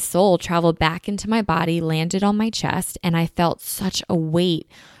 my soul travel back into my body, landed on my chest, and I felt such a weight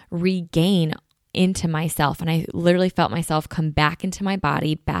regain into myself. And I literally felt myself come back into my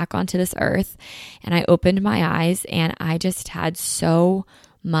body, back onto this earth. And I opened my eyes, and I just had so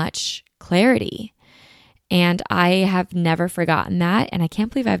much clarity. And I have never forgotten that. And I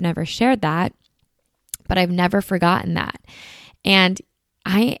can't believe I've never shared that, but I've never forgotten that. And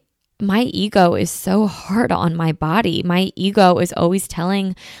my ego is so hard on my body. My ego is always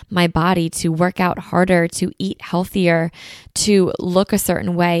telling my body to work out harder, to eat healthier, to look a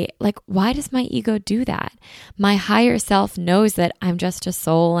certain way. Like, why does my ego do that? My higher self knows that I'm just a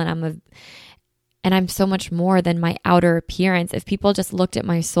soul, and I'm so much more than my outer appearance. If people just looked at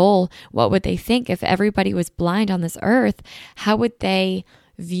my soul, what would they think? If everybody was blind on this earth, how would they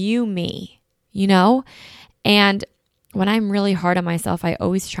view me? And when I'm really hard on myself, I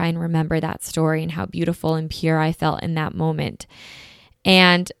always try and remember that story and how beautiful and pure I felt in that moment.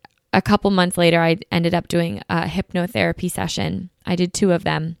 And a couple months later, I ended up doing a hypnotherapy session. I did 2 of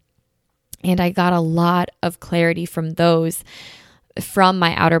them, and I got a lot of clarity from those, from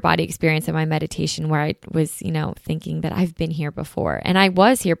my outer body experience and my meditation, where I was, thinking that I've been here before, and I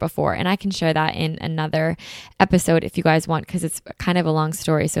was here before. And I can share that in another episode if you guys want, because it's kind of a long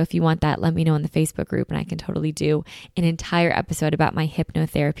story. So if you want that, let me know in the Facebook group, and I can totally do an entire episode about my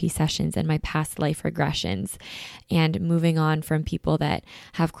hypnotherapy sessions and my past life regressions, and moving on from people that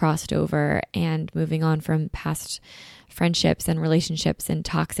have crossed over, and moving on from past friendships and relationships and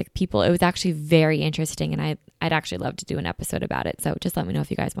toxic people. It was actually very interesting, and I'd actually love to do an episode about it. So just let me know if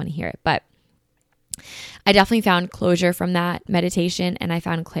you guys want to hear it. But I definitely found closure from that meditation, and I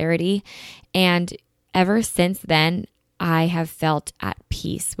found clarity. And ever since then, I have felt at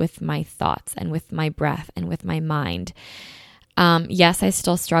peace with my thoughts and with my breath and with my mind. Yes, I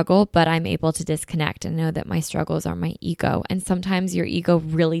still struggle, but I'm able to disconnect and know that my struggles are my ego. And sometimes your ego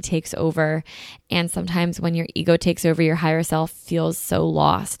really takes over. And sometimes when your ego takes over, your higher self feels so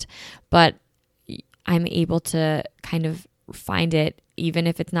lost. But I'm able to kind of find it, even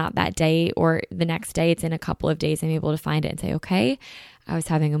if it's not that day or the next day, it's in a couple of days. I'm able to find it and say, okay, I was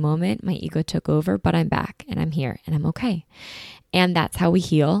having a moment, my ego took over, but I'm back and I'm here and I'm okay. And that's how we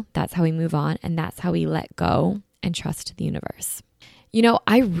heal. That's how we move on. And that's how we let go and trust the universe.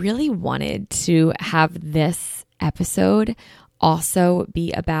 I really wanted to have this episode also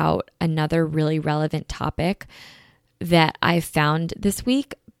be about another really relevant topic that I found this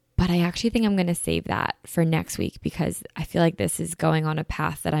week, but I actually think I'm going to save that for next week, because I feel like this is going on a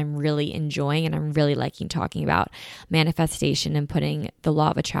path that I'm really enjoying, and I'm really liking talking about manifestation and putting the law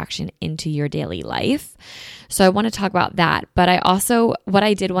of attraction into your daily life. So I want to talk about that. But what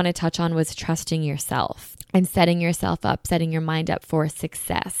I did want to touch on was trusting yourself and setting yourself up, setting your mind up for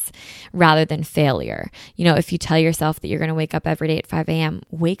success rather than failure. If you tell yourself that you're going to wake up every day at 5 a.m.,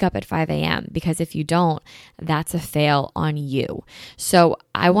 wake up at 5 a.m. because if you don't, that's a fail on you. So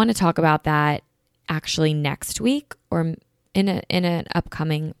I want to talk about that actually next week, or in an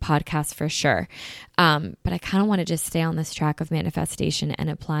upcoming podcast for sure. But I kind of want to just stay on this track of manifestation and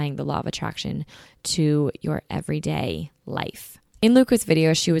applying the law of attraction to your everyday life. In Luca's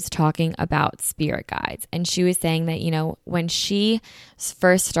video, she was talking about spirit guides, and she was saying that, you know, when she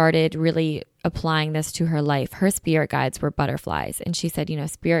first started really applying this to her life, her spirit guides were butterflies. And she said, you know,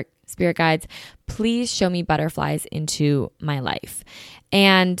 spirit guides, please show me butterflies into my life.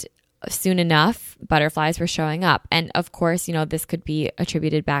 And soon enough, butterflies were showing up. And of course, you know, this could be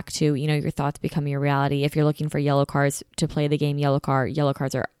attributed back to, you know, your thoughts becoming your reality. If you're looking for yellow cards to play the game yellow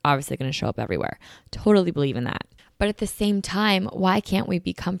cards are obviously going to show up everywhere. Totally believe in that. But at the same time, why can't we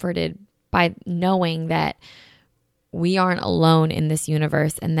be comforted by knowing that we aren't alone in this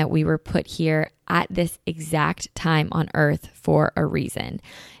universe and that we were put here at this exact time on Earth for a reason?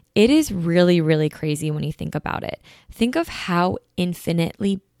 It is really, really crazy when you think about it. Think of how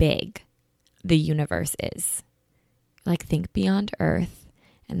infinitely big the universe is. Like, think beyond Earth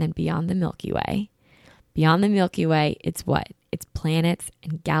and then beyond the Milky Way. Beyond the Milky Way, it's what? It's planets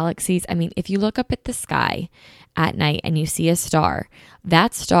and galaxies. I mean, if you look up at the sky at night and you see a star,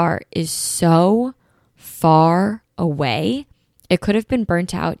 that star is so far away. It could have been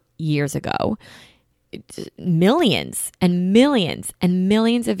burnt out years ago. Millions and millions and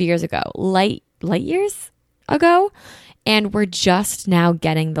millions of years ago, light years ago, and we're just now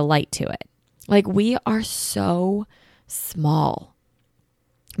getting the light to it. Like, we are so small,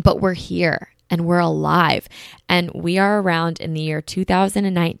 but we're here and we're alive, and we are around in the year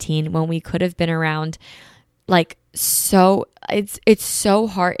 2019 when we could have been around. Like, so it's so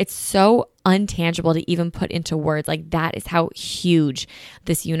hard. It's so untangible to even put into words. Like, that is how huge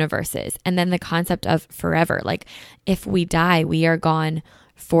this universe is. And then the concept of forever, like, if we die, we are gone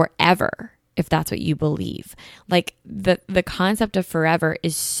forever, if that's what you believe. Like, the concept of forever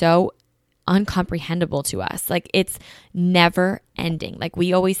is so uncomprehendable to us. Like, it's never ending. Like,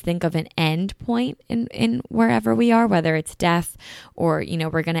 we always think of an end point in wherever we are, whether it's death or, you know,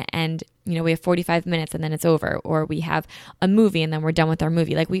 we're going to end, you know, we have 45 minutes and then it's over, or we have a movie and then we're done with our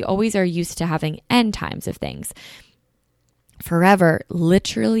movie. Like, we always are used to having end times of things. Forever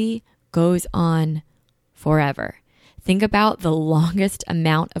literally goes on forever. Think about the longest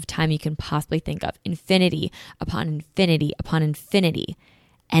amount of time you can possibly think of. Infinity upon infinity upon infinity.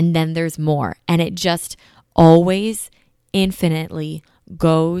 And then there's more. And it just always infinitely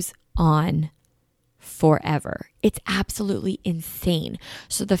goes on forever. It's absolutely insane.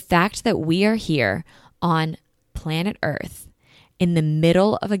 So the fact that we are here on planet Earth, in the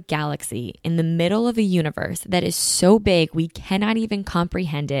middle of a galaxy, in the middle of a universe that is so big we cannot even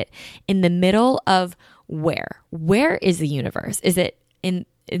comprehend it, in the middle of where? Where is the universe? Is it in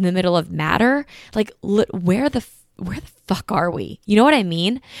the middle of matter? Like, where the fuck are we? You know what I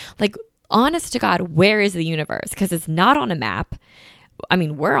mean? Like, honest to God, where is the universe? Because it's not on a map. I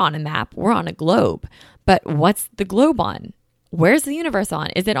mean, we're on a map. We're on a globe. But what's the globe on? Where's the universe on?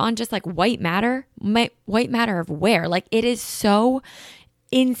 Is it on just like white matter? White matter of where? Like, it is so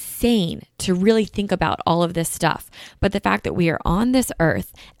insane to really think about all of this stuff. But the fact that we are on this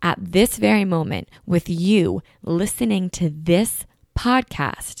earth at this very moment with you listening to this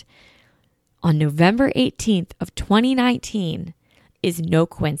podcast on November 18th of 2019 is no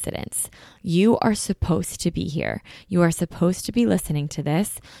coincidence. You are supposed to be here. You are supposed to be listening to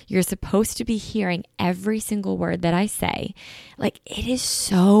this. You're supposed to be hearing every single word that I say. Like, it is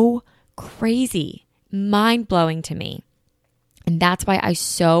so crazy, mind-blowing to me. And that's why I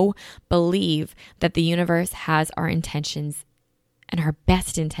so believe that the universe has our intentions and our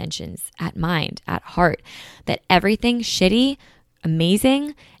best intentions at mind, at heart, that everything shitty,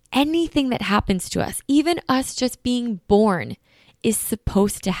 amazing, anything that happens to us, even us just being born, is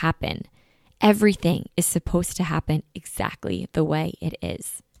supposed to happen. Everything is supposed to happen exactly the way it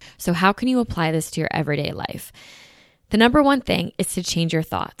is. So how can you apply this to your everyday life? The number one thing is to change your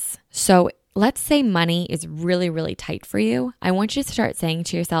thoughts. So let's say money is really, really tight for you. I want you to start saying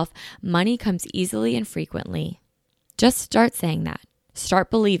to yourself, money comes easily and frequently. Just start saying that.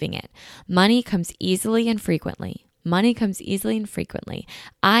 Start believing it. Money comes easily and frequently. Money comes easily and frequently.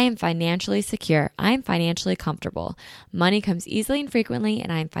 I am financially secure. I am financially comfortable. Money comes easily and frequently,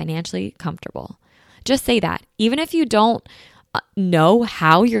 and I am financially comfortable. Just say that. Even if you don't know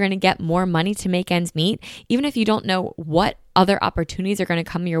how you're going to get more money to make ends meet, even if you don't know what other opportunities are going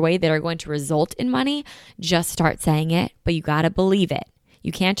to come your way that are going to result in money, just start saying it, but you got to believe it.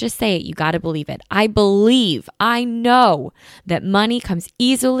 You can't just say it, you got to believe it. I know that money comes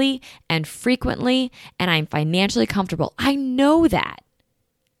easily and frequently, and I'm financially comfortable. I know that.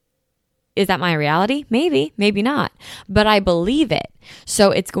 Is that my reality? Maybe, maybe not, but I believe it.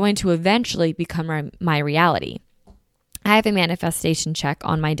 So it's going to eventually become my reality. I have a manifestation check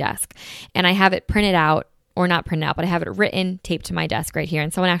on my desk, and I have it printed out or not printed out, but I have it written, taped to my desk right here.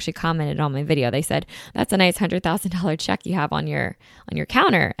 And someone actually commented on my video. They said, that's a nice $100,000 check you have on your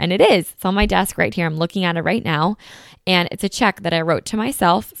counter. And it is. It's on my desk right here. I'm looking at it right now. And it's a check that I wrote to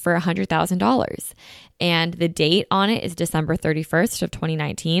myself for $100,000. And the date on it is December 31st of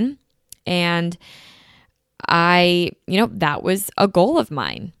 2019. And that was a goal of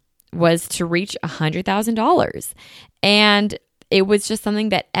mine, was to reach $100,000. And it was just something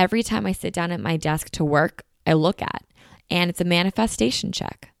that every time I sit down at my desk to work, I look at. And it's a manifestation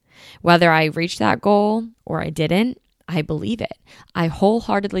check. Whether I reached that goal or I didn't, I believe it. I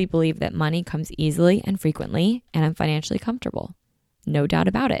wholeheartedly believe that money comes easily and frequently, and I'm financially comfortable. No doubt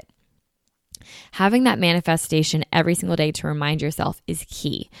about it. Having that manifestation every single day to remind yourself is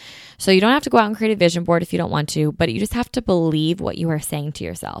key. So you don't have to go out and create a vision board if you don't want to, but you just have to believe what you are saying to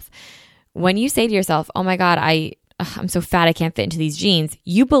yourself. When you say to yourself, oh my God, I'm so fat I can't fit into these jeans,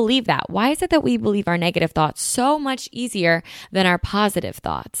 you believe that. Why is it that we believe our negative thoughts so much easier than our positive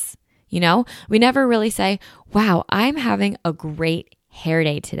thoughts? We never really say, wow, I'm having a great hair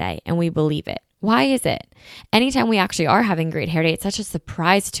day today, and we believe it. Why is it? Anytime we actually are having a great hair day, it's such a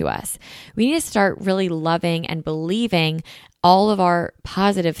surprise to us. We need to start really loving and believing all of our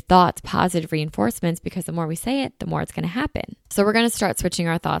positive thoughts, positive reinforcements, because the more we say it, the more it's going to happen. So we're going to start switching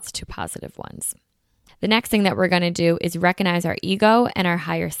our thoughts to positive ones. The next thing that we're going to do is recognize our ego and our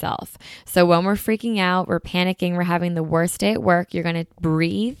higher self. So when we're freaking out, we're panicking, we're having the worst day at work, you're going to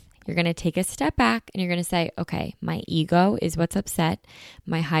breathe. You're going to take a step back and you're going to say, okay, my ego is what's upset.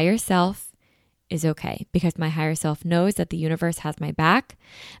 My higher self is okay, because my higher self knows that the universe has my back,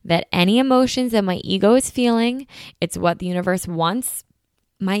 that any emotions that my ego is feeling, it's what the universe wants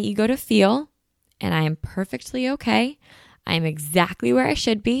my ego to feel, and I am perfectly okay. I am exactly where I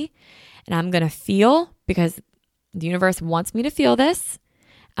should be, and I'm going to feel because the universe wants me to feel this.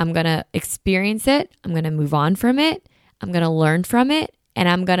 I'm going to experience it. I'm going to move on from it. I'm going to learn from it, and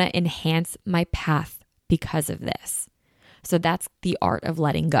I'm going to enhance my path because of this. So that's the art of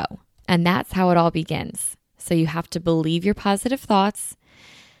letting go. And that's how it all begins. So you have to believe your positive thoughts,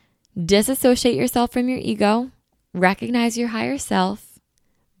 disassociate yourself from your ego, recognize your higher self,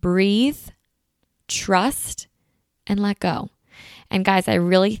 breathe, trust, and let go. And guys, I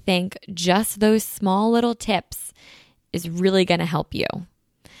really think just those small little tips is really going to help you.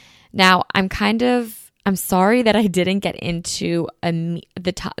 Now, I'm sorry that I didn't get into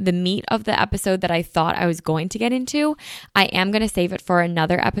the meat of the episode that I thought I was going to get into. I am going to save it for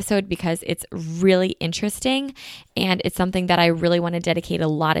another episode because it's really interesting and it's something that I really want to dedicate a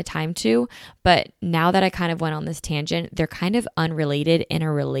lot of time to. But now that I kind of went on this tangent, they're kind of unrelated in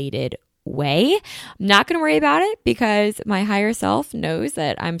a related way. I'm not going to worry about it because my higher self knows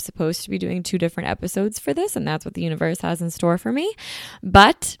that I'm supposed to be doing 2 different episodes for this, and that's what the universe has in store for me.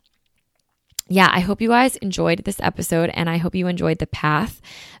 But yeah, I hope you guys enjoyed this episode, and I hope you enjoyed the path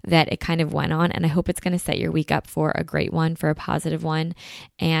that it kind of went on, and I hope it's going to set your week up for a great one, for a positive one,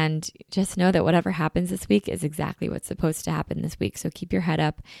 and just know that whatever happens this week is exactly what's supposed to happen this week. So keep your head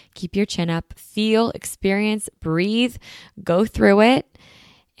up, keep your chin up, feel, experience, breathe, go through it,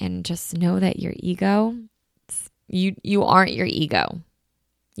 and just know that your ego, you aren't your ego.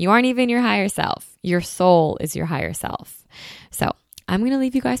 You aren't even your higher self. Your soul is your higher self. So I'm going to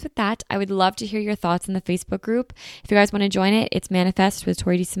leave you guys with that. I would love to hear your thoughts in the Facebook group. If you guys want to join it, it's Manifest with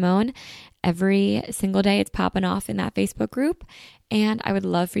Tori DeSimone. Every single day it's popping off in that Facebook group. And I would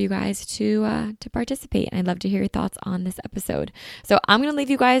love for you guys to participate. And I'd love to hear your thoughts on this episode. So I'm going to leave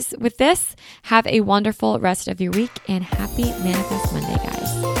you guys with this. Have a wonderful rest of your week and happy Manifest Monday,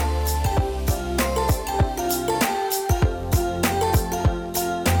 guys.